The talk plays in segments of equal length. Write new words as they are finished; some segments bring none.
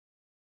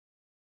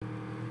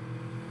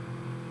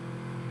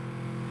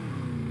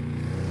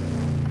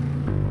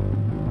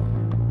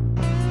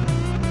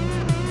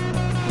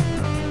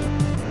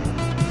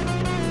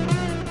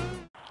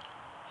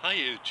Hi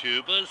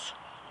YouTubers,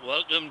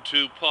 welcome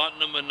to part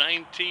number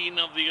 19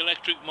 of the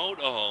Electric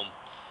Motorhome.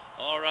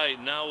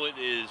 Alright, now it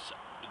is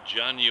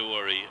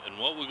January and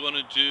what we're going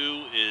to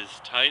do is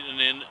tighten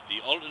in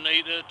the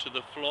alternator to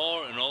the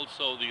floor and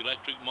also the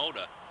electric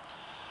motor.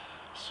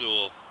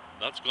 So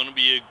that's going to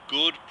be a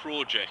good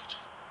project.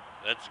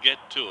 Let's get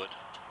to it.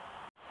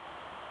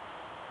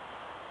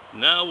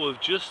 Now we've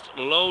just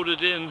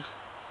loaded in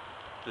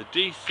the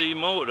DC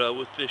motor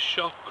with this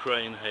shock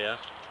crane here.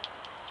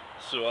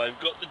 So I've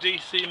got the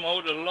DC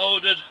motor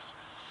loaded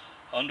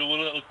onto a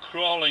little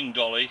crawling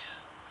dolly,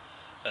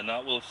 and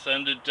that will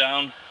send it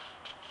down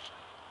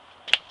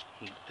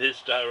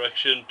this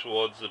direction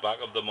towards the back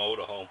of the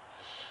motorhome.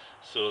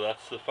 So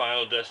that's the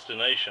final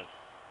destination.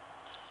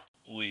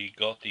 We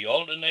got the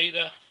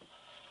alternator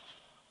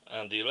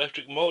and the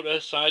electric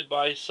motor side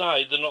by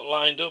side. They're not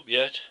lined up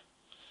yet,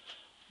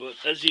 but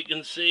as you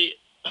can see,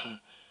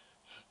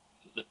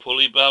 the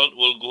pulley belt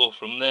will go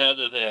from there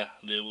to there.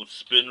 They will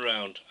spin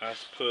round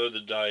as per the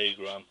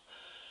diagram.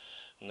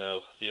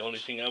 Now the only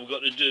thing I've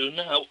got to do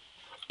now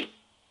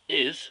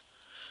is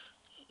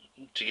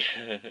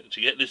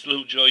to get this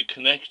loop joy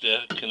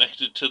connector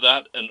connected to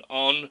that and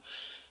on.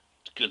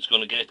 It's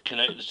going to get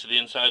connected to the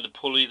inside of the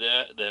pulley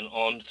there, then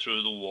on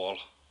through the wall.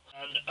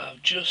 And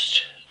I've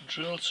just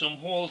drilled some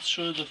holes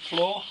through the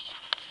floor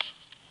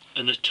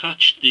and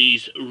attached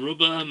these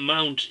rubber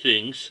mount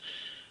things,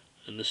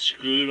 and they're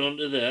screwed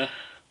onto there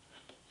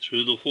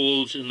through the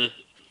holes in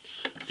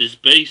this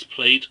base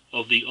plate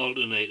of the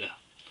alternator.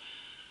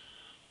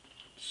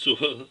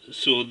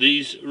 So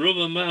these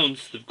rubber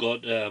mounts, they've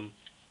got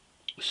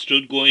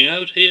stud going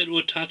out here to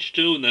attach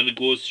to, and then it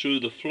goes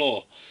through the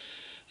floor.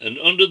 And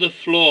under the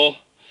floor,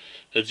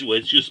 it's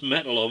just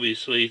metal,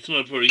 obviously, it's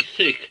not very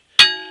thick.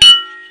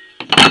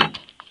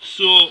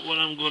 So what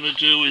I'm going to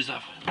do is,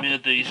 I've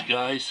made these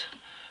guys,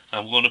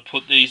 I'm going to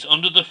put these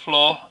under the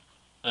floor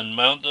and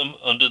mount them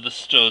under the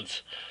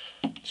studs,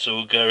 so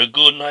we'll get a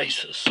good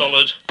nice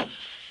solid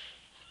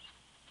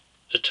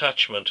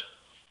attachment.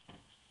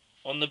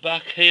 On the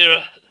back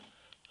here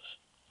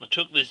I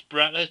took this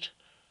bracket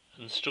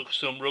and stuck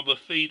some rubber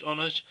feet on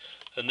it,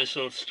 and this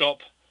will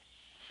stop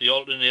the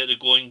alternator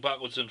going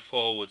backwards and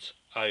forwards,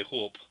 I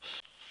hope.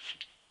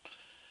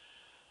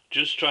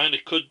 Just trying to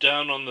cut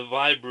down on the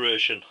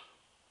vibration,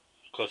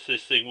 because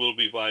this thing will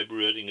be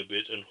vibrating a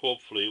bit, and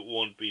hopefully it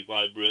won't be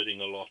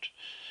vibrating a lot.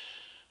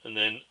 And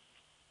then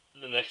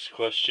the next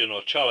question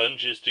or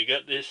challenge is to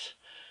get this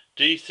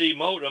DC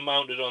motor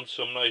mounted on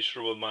some nice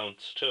rubber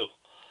mounts too.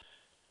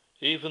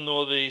 Even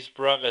though these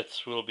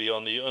brackets will be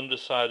on the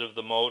underside of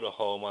the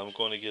motorhome, I'm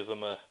going to give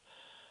them a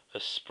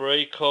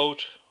spray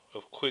coat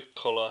of quick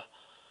colour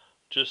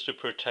just to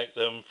protect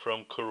them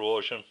from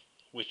corrosion,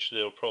 which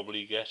they'll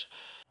probably get.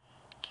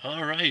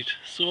 Alright,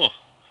 so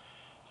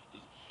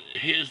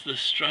here's the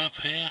strap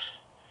here,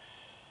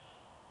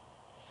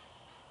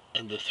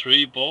 and the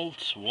 3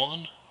 bolts,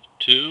 1,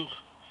 2,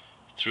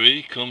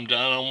 3 come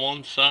down on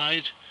one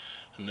side,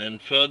 and then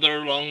further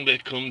along they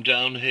come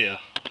down here.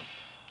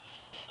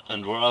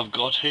 And what I've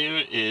got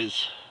here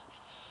is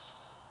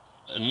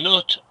a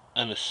nut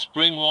and a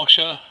spring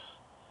washer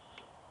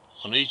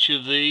on each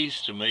of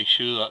these to make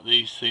sure that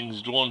these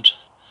things don't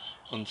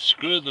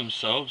unscrew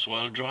themselves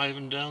while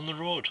driving down the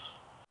road.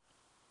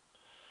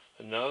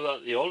 And now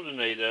that the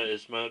alternator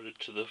is mounted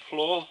to the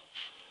floor,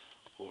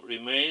 what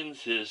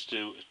remains is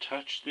to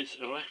attach this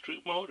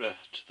electric motor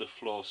to the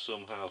floor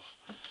somehow.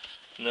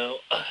 Now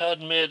I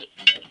had made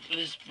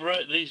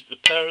a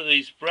pair of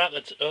these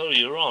brackets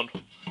earlier on,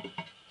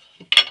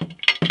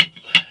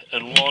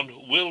 and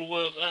one will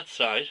work that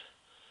side,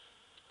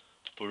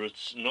 but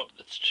it's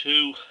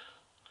too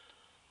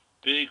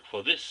big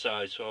for this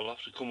side, so I'll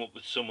have to come up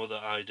with some other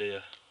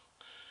idea.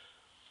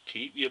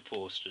 Keep you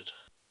posted.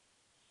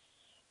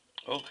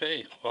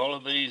 Okay, all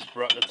of these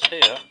brackets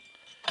here,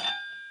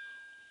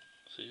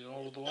 see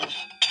all of those?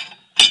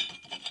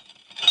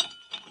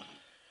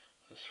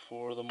 There's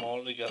 4 of them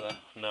all together.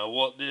 Now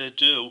what they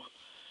do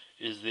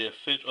is they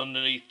fit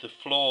underneath the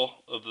floor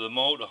of the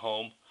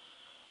motorhome,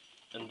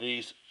 and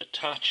these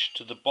attach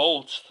to the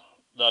bolts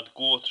that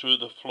go through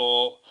the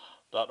floor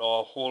that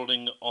are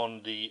holding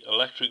on the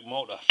electric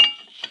motor.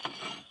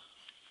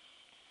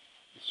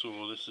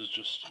 So this is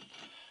just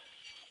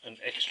an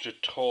extra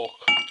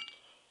torque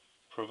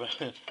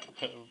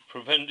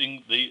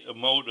preventing the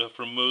motor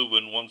from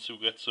moving once you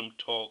get some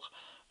torque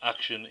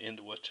action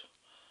into it.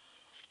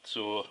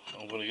 So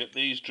I'm going to get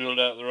these drilled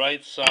out the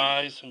right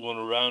size. I'm going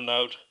to round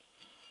out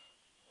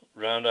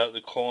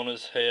the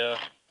corners here,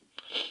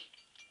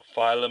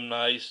 file them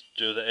nice,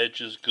 do the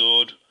edges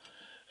good,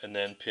 and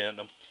then paint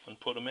them and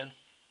put them in.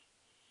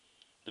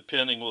 The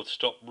painting will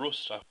stop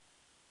rust.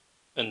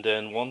 And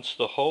then once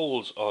the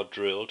holes are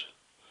drilled,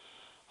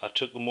 I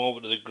took them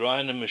over to the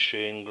grinding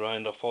machine,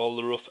 grind off all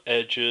the rough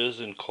edges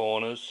and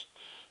corners,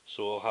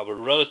 so I'll have a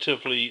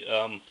relatively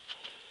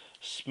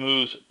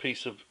smooth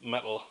piece of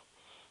metal.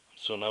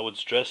 So now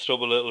it's dressed up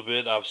a little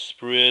bit. I've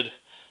sprayed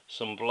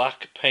some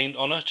black paint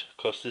on it,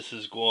 because this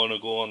is going to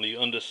go on the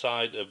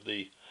underside of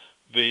the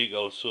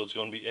vehicle, so it's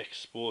going to be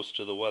exposed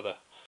to the weather.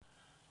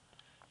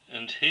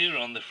 And here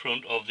on the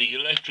front of the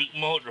electric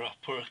motor I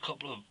put a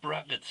couple of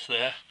brackets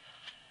there,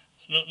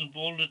 nothing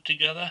bolted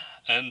together,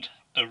 and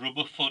a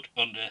rubber foot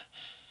under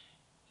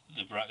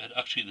the bracket.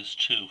 Actually there's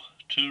two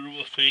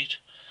rubber feet,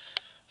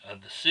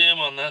 and the same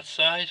on that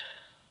side.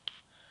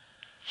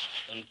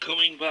 And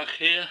coming back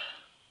here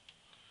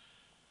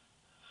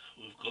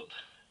we've got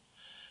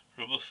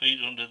rubber feet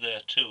under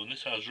there too, and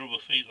this has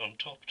rubber feet on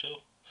top too.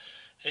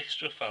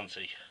 Extra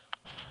fancy.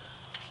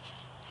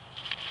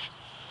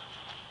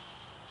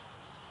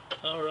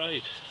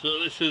 Alright, so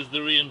this is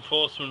the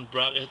reinforcement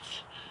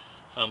brackets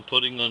I'm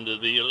putting under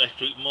the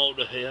electric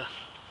motor here.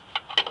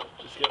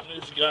 Just getting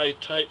this guy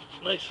tight,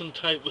 nice and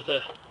tight with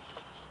a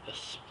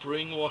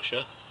spring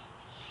washer.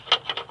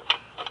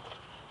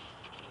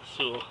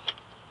 So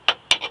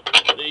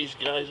these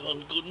guys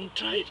on good and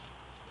tight.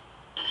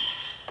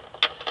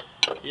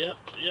 Yep,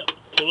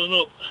 pulling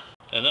up.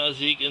 And as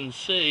you can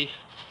see,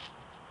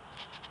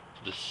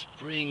 the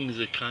springs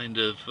are kind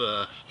of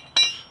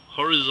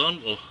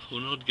horizontal.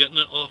 We're not getting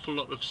an awful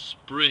lot of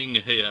spring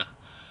here,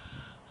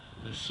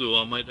 so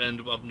I might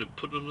end up having to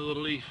put another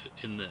leaf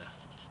in there.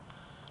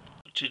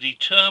 To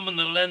determine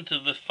the length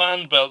of the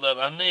fan belt that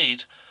I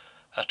need,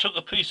 I took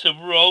a piece of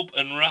rope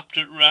and wrapped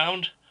it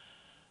round,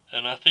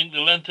 and I think the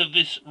length of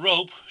this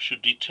rope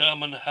should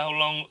determine how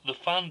long the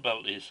fan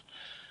belt is.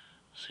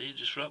 See,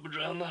 just wrap it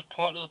around that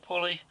part of the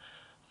pulley,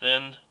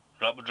 then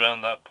wrap it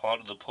around that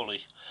part of the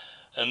pulley.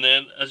 And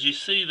then as you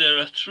see there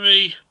are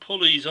 3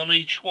 pulleys on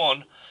each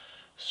one,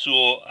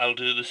 so I'll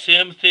do the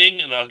same thing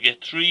and I'll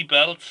get 3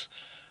 belts,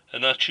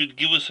 and that should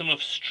give us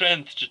enough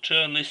strength to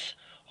turn this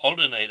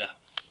alternator.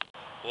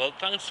 Well,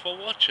 thanks for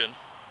watching,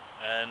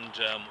 and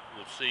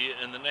we'll see you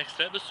in the next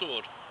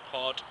episode,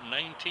 part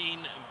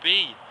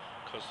 19B,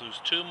 because there's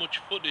too much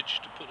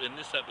footage to put in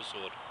this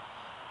episode.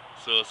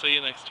 So see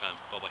you next time.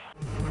 Bye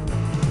bye.